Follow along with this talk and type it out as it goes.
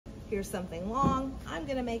Here's something long. I'm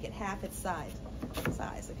gonna make it half its size.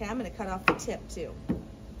 Okay, I'm gonna cut off the tip too.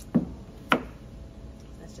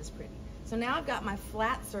 That's just pretty. So now I've got my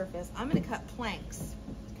flat surface. I'm gonna cut planks.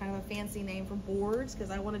 It's kind of a fancy name for boards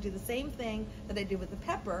because I wanna do the same thing that I did with the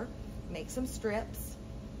pepper, make some strips.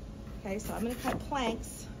 Okay, so I'm gonna cut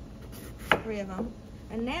planks, 3 of them.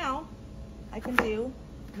 And now I can do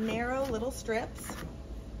narrow little strips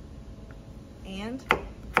and,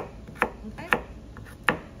 okay?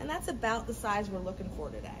 And that's about the size we're looking for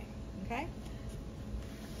today, okay?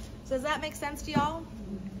 So does that make sense to y'all?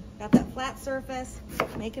 Got that flat surface,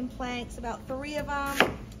 making planks, about 3 of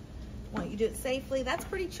them. Want you to do it safely. That's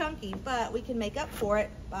pretty chunky, but we can make up for it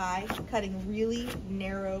by cutting really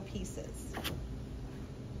narrow pieces.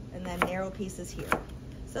 And then narrow pieces here.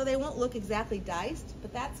 So they won't look exactly diced,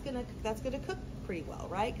 but that's gonna cook pretty well,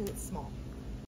 right? Because it's small.